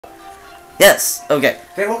Yes. Okay.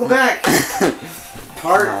 Okay, welcome back.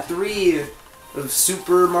 Part 3 of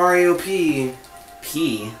Super Mario P.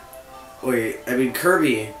 P. Wait, I mean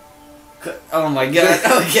Kirby. Oh my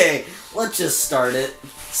god. Okay. Let's just start it.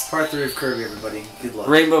 It's part 3 of Kirby, everybody. Good luck.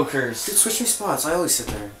 Rainbow Curse. Dude, switch me spots. I always sit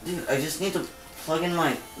there. Dude, I just need to plug in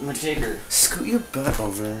my shaker. Scoot your butt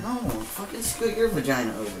over. No, fucking scoot your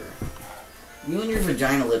vagina over. You and your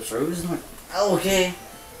vagina lips are always not. Oh, okay.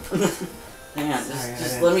 Hang on,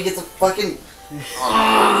 just let me get the fucking.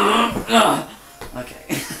 Okay.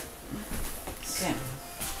 Okay.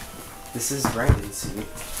 This is Brandon's seat.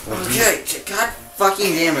 Okay, god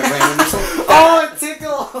fucking damn it, Brandon. You're so Oh, it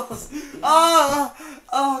tickles!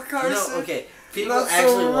 Oh, Carson. No, okay. People Not so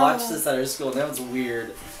actually wrong. watch this at our school. That was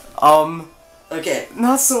weird. Okay.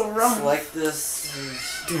 Not so wrong. Select this.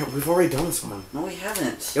 Dude, we've already done this one. No, we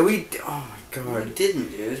haven't. Yeah, we. Oh my No, we god. didn't,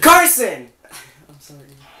 dude. Carson! I'm sorry.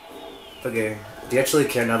 Okay, do you actually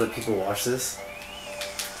care now that people watch this?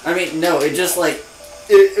 I mean, no, it just like.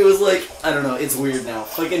 It was like, I don't know, it's weird now.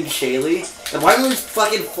 Fucking Shaylee. And why are we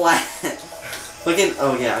fucking flat? Fucking.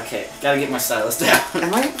 Oh, yeah, okay. Gotta get my stylus down.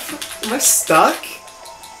 Am I stuck?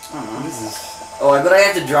 I don't know. What is this? Oh, I bet I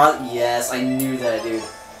have to draw. Yes, I knew that, dude.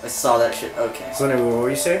 I saw that shit. Okay. So anyway, what were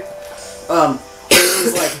you saying? It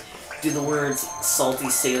was like, do the words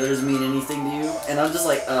SaltySailors mean anything to you? And I'm just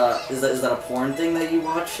like, is that a porn thing that you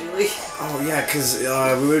watch, Shaylee? Oh yeah, cause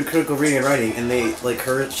we were in critical reading and writing, and they like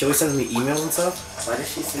she always sends me emails and stuff. Why does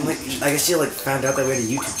she send And like, I guess she like found out that we had a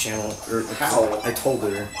YouTube channel, or like, How? I told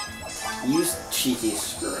her. You cheeky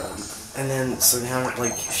scrub. And then so now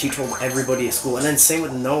like she told everybody at school, and then same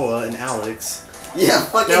with Noah and Alex. Yeah,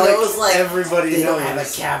 fucking Now, that was like everybody they knows. don't have a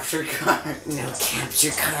capture card. No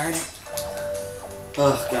capture card.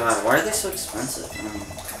 Oh god, why are they so expensive? I mean,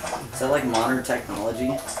 is that like modern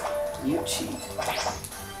technology? You cheat.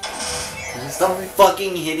 Stop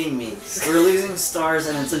fucking hitting me. We're losing stars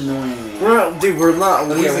and it's annoying me. Dude, we're not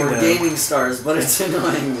Okay, losing we're them. gaining stars, but it's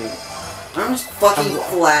annoying me. I'm just fucking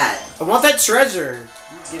flat. I want that treasure.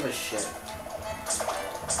 I don't give a shit.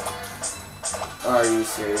 Are you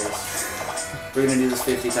serious? We're gonna do this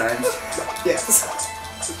 50 times? Yes.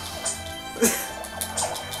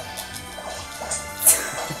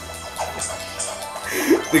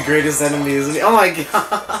 The greatest enemy isn't he? Oh my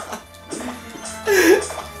god.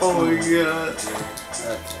 Oh my god.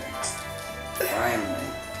 Okay. Finally.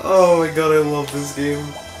 Oh my god, I love this game.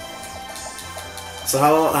 So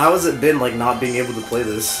how has it been like not being able to play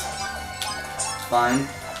this? Fine.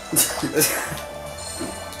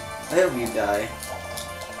 I hope you die.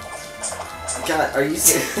 God, are you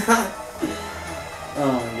serious?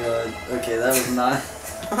 Oh my god. Okay, that was not...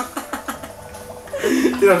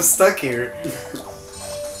 Dude, I'm stuck here.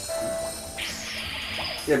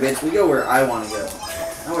 Yeah, bitch, we go where I want to go.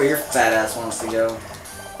 Not where your fat ass wants to go.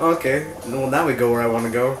 Okay. Well, now we go where I want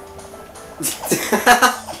to go.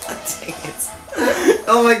 Dang it.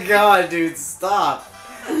 Oh my god, dude, stop.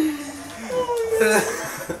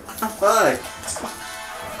 Fuck.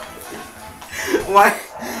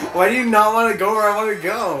 Why do you not want to go where I want to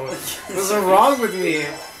go? What's wrong with me?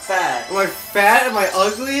 Fat. Am I fat? Am I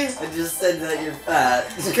ugly? I just said that you're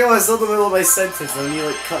fat. Okay, well, I still in the middle of my sentence, and then you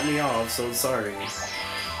like cut me off, so I'm sorry.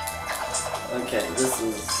 Okay, this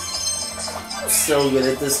is so good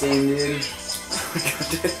at this game, dude. Oh my god,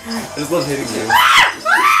 dude. I just love hitting you.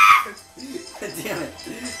 Damn it.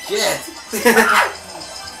 Shit.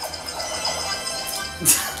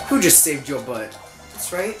 Who just saved your butt?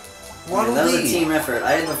 That's right. Man, that was a team effort.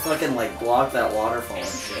 I had to fucking like block that waterfall and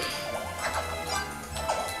shit.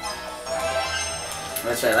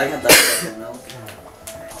 That's right, I got that fucking milk.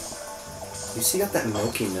 You see, you got that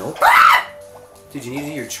milky milk? Dude, you need to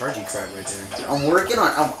do your chargy crab right there. I'm working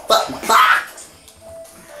on. I'm fuck.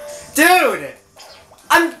 Dude,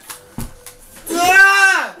 I'm.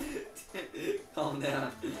 Ah! Calm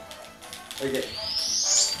down. Okay.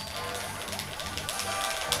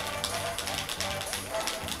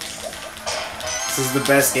 This is the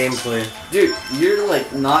best gameplay. Dude, you're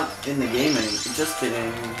like not in the game anymore. Just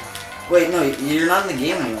kidding. Wait, no, you're not in the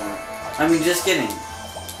game anymore. I mean, just kidding.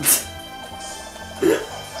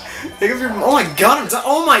 Think of your. Oh my god!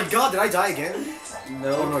 Oh my god! Did I die again?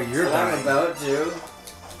 No. Oh no, you're but dying. I'm about to.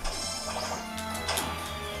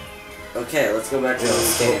 Okay, let's go back to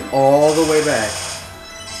this game. All the way back.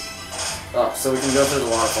 Oh, so we can go through the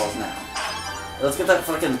waterfalls now. Let's get that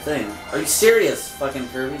fucking thing. Are you serious, fucking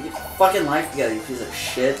Kirby? Get your fucking life together, you piece of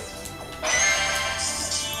shit.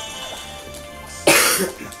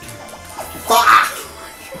 Fuck!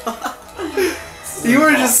 You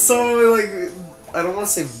were just so like. I don't want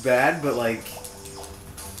to say bad, but like.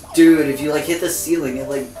 Dude, if you like hit the ceiling, it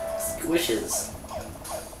like squishes.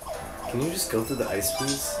 Can you just go through the ice,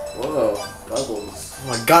 please? Whoa, bubbles. Oh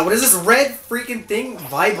my god, what is this red freaking thing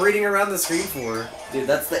vibrating around the screen for? Dude,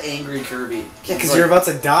 that's the angry Kirby. Yeah, because you're about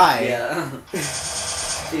to die. Yeah.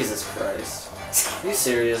 Jesus Christ. Are you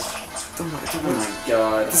serious? Oh my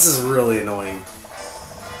god. This is really annoying.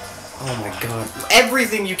 Oh my god.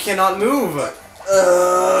 Everything you cannot move!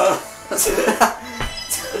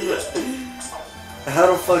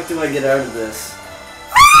 How the fuck do I get out of this?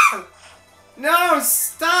 No, I'm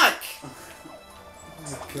stuck! Oh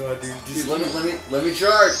my god, dude. Dude, let me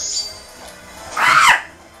charge!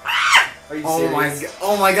 Are you serious?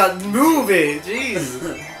 Oh my god, move it! Jeez!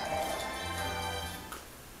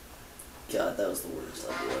 God, that was the worst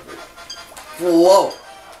level ever. Whoa!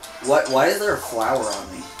 Why is there a flower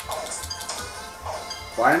on me?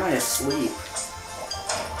 Why am I asleep?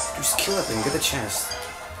 Just kill that thing, get the chest.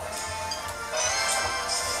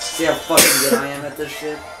 See how fucking good I am at this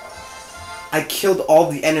shit? I killed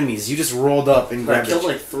all the enemies, you just rolled up and grabbed I killed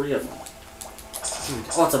like 3 of them. Dude.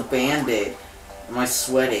 Oh, it's a band-aid. Am I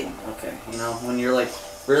sweating? Okay, you know, when you're like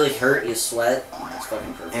really hurt, you sweat. It's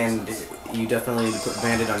fucking perfect. And you definitely need to put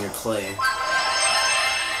band-aid on your clay.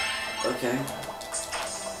 Okay.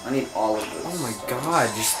 I need all of this. Oh my god,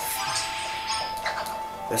 just...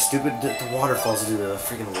 That stupid... The waterfalls do the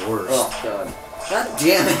freaking worst. Oh god. God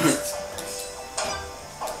damn it!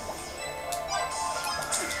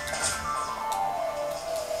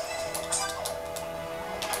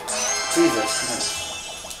 Jesus.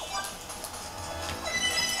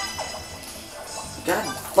 God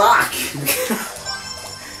fuck!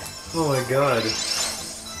 Oh my god.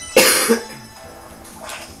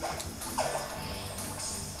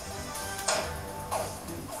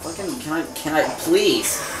 Fucking, can I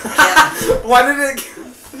please? Why did it...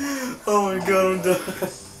 Oh my god, I'm done.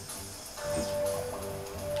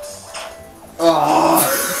 Oh!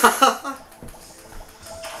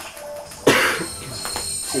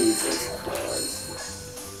 Jesus Christ.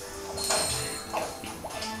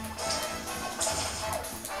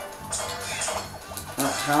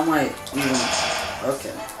 How am I even...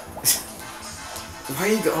 Okay. Why are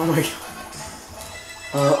you go... Oh my god.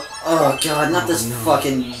 Oh god, not this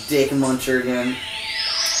fucking dick muncher again.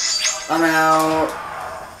 I'm out.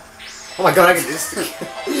 Oh my god, I can do this.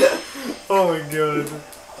 Oh my god.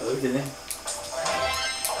 Okay.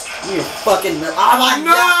 You fucking... Oh my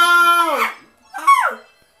god!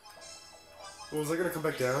 Well, was I gonna come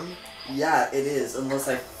back down? Yeah, it is, unless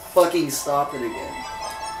I fucking stop it again.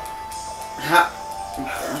 How...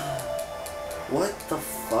 What the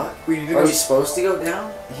fuck? Wait, Are we supposed to go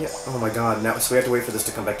down? Yeah. Oh my god, now so we have to wait for this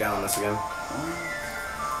to come back down on us again.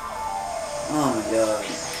 Oh my god.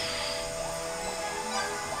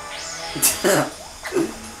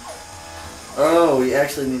 Oh, we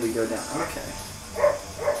actually need to go down. Okay.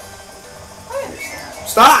 I understand.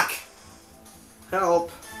 Stock!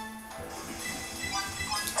 Help!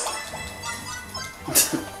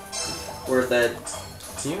 Worth it.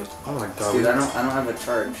 Can you? Oh my god. Dude, I don't have a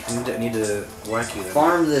charge. I need to whack you then.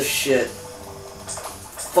 Farm this shit.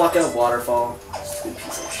 Fuck up waterfall. Stupid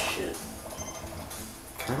piece of shit.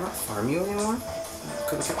 Can I not farm you anymore?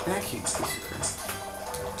 Get back here, piece of crap.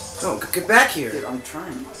 No, get back here! Dude, I'm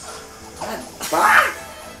trying. God, fuck!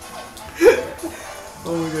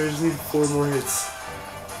 Oh my god, I just need 4 more hits.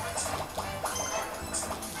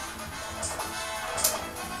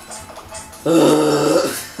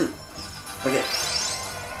 Okay. Okay.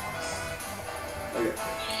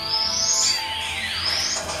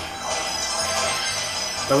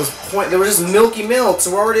 That was there was just milky milk,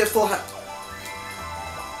 so we're already at full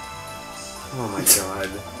Oh my god.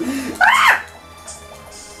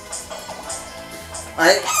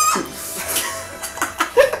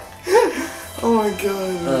 Oh my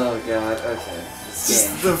god. Oh god, okay. This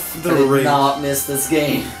game. The I did ring. not miss this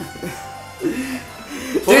game.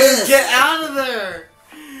 Dude, get out of there!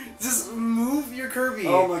 Just move your Kirby.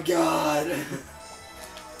 Oh my god.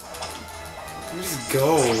 Just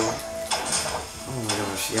go. Oh my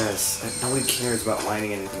gosh, yes. Nobody cares about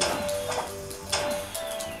lining anything up.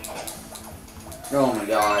 Oh my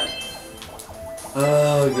god.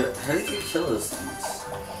 Oh god. How did you kill those things?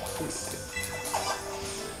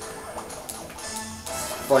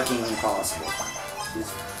 Fucking impossible.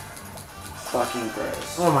 Jesus fucking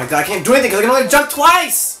Christ. Oh my god, I can't do anything because I can only jump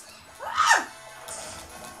twice!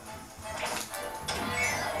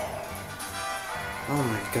 Oh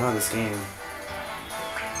my god, this game.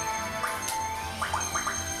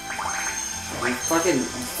 The fucking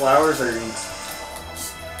flowers are...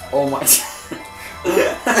 Oh my...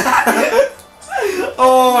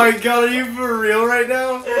 Oh my god, are you for real right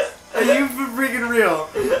now? Are you for freaking real?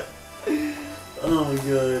 Oh my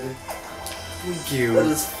god. Thank you. That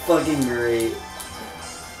is fucking great.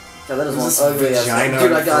 God, that is This one is ugly ass. vagina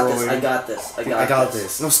Dude, I got this. throwing. I got this. I got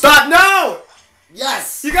this. No, stop! No!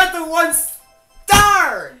 Yes! You got the 1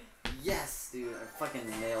 star! Yes, dude. I fucking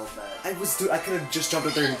nailed that. I could have just jumped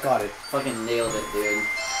up there and got it. Fucking nailed it, dude.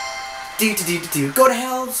 Go to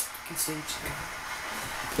hell's fucking stage.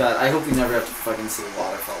 God, I hope we never have to fucking see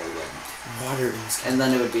waterfall again. Water in this game. And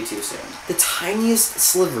then it would be too soon. The tiniest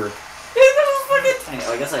sliver. Dude, that was fucking tiny.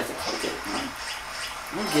 Oh, I guess I have to cook it. I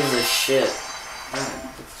don't give a shit. God,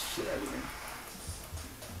 get this shit out of here.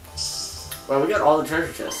 Well, we got all the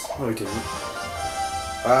treasure chests. No, we didn't.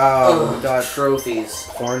 Wow, we got trophies.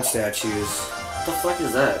 corn statues. What the fuck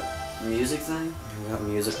is that? A music thing? We got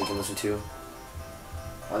music we can listen to.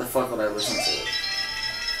 Why the fuck would I listen to it?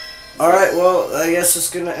 Alright, well, I guess it's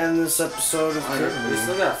gonna end this episode of We Kirby.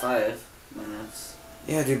 still got 5 minutes.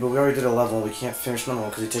 Yeah, dude, but we already did a level. We can't finish another one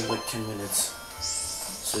because it takes like 10 minutes.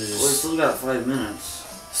 So We just, still got 5 minutes.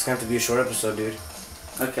 it's gonna have to be a short episode, dude.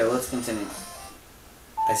 Okay, let's continue.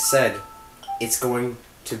 I said it's going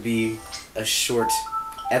to be a short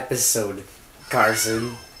episode,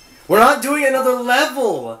 Carson. We're not doing another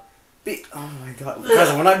level! Oh my god,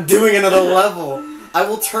 Carson, we're not doing another level! I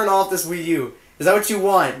will turn off this Wii U. Is that what you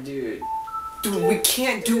want? Dude. Dude, we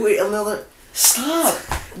can't do it another... Stop!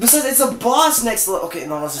 Besides, it's a boss next level. Okay,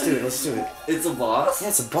 no, let's just do it. Let's do it. It's a boss? Yeah,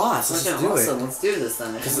 it's a boss. Let's Okay, just do awesome. it. Let's do this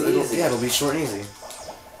then. Because It's it'll be short and easy.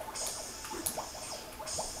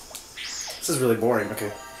 This is really boring.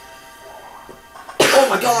 Okay. Oh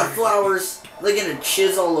my god, flowers! They're gonna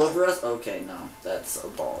chiz all over us? Okay, no. That's a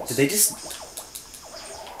balls. Did they just...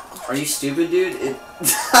 Are you stupid, dude?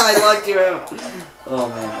 I locked you out. Oh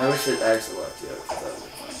man, I wish it actually locked you out, because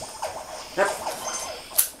that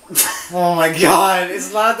would be fun. Oh my god,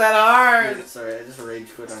 it's not that hard! Dude, sorry, I just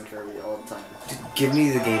rage quit on Kirby all the time. Dude, give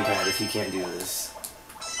me the gamepad if you can't do this.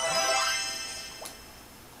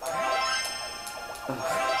 Oh my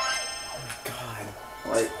god.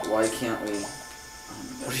 Why can't we?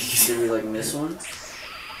 What are you Did we like miss one?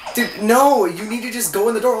 Dude, no! You need to just go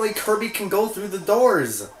in the door. Only Kirby can go through the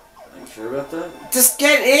doors. Are you sure about that? Just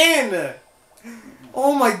get in!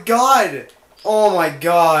 Oh my god! Oh my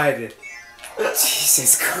god!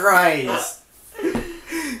 Jesus Christ!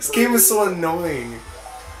 This game is so annoying.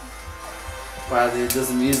 Wow, dude, there's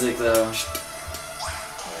the music though.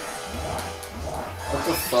 What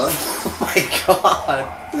the fuck? Oh my god!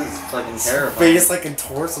 That's fucking terrifying. Face like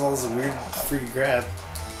contorts and all this weird freaking crap.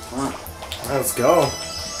 Come on. Alright, let's go.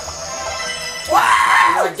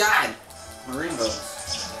 Oh my god! My rainbows.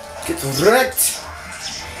 Get wrecked!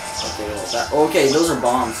 Okay, well, okay, those are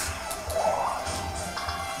bombs.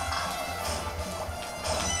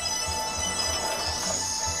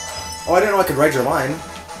 Oh, I didn't know I could ride your line.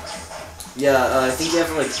 Yeah, I think you have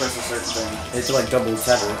to like press a certain thing. You have to like double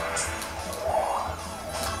tap it.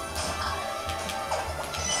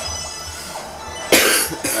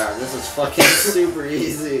 Wow, this is fucking super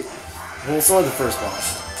easy. Well, it's only the first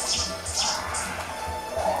boss.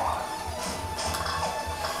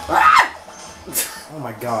 Ah! Oh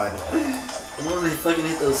my god. Why don't they fucking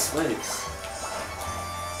hit those spikes?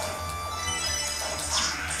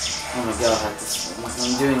 Oh my god,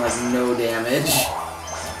 I'm doing like no damage.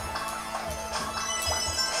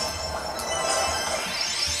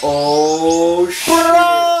 Oh shit!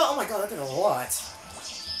 Oh my god, that did a lot.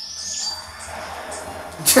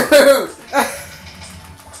 Dude!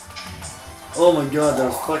 Oh my god, that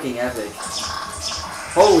was fucking epic.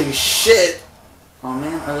 Holy shit! Oh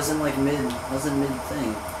man, I was in mid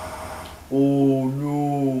thing. Oh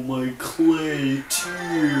no, my clay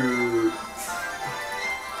tear.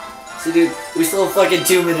 See dude, we still have fucking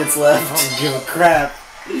 2 minutes I left. don't give a crap.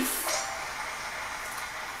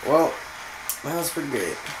 Well, that was pretty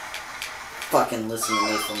great. Fucking listen to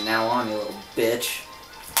me from now on, you little bitch.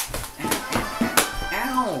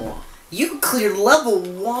 Ow! You cleared level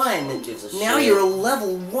 1! Who gives a Now shit? you're a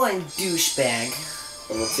level 1 douchebag.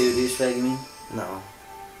 Level 2 douchebag, you mean? No.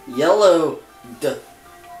 Yellow!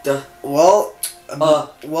 Well,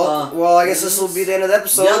 well, I guess this will be the end of the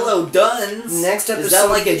episode. Yellow duns! Next episode, Is that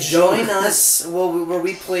like a join joke? us where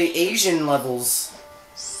we play Asian levels.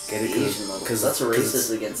 Get it? Asian level. Because that's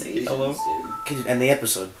racist against Asians, Hello? dude. End the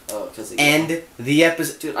episode. Oh, because End the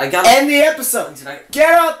episode. Dude, I gotta... End the episode! Dude,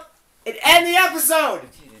 Get up and end the episode!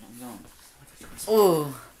 Okay, dude, I'm going.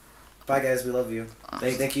 Oh. Bye guys, we love you.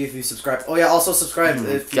 Thank you if you subscribe. Oh yeah, also subscribe if you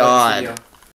like this video.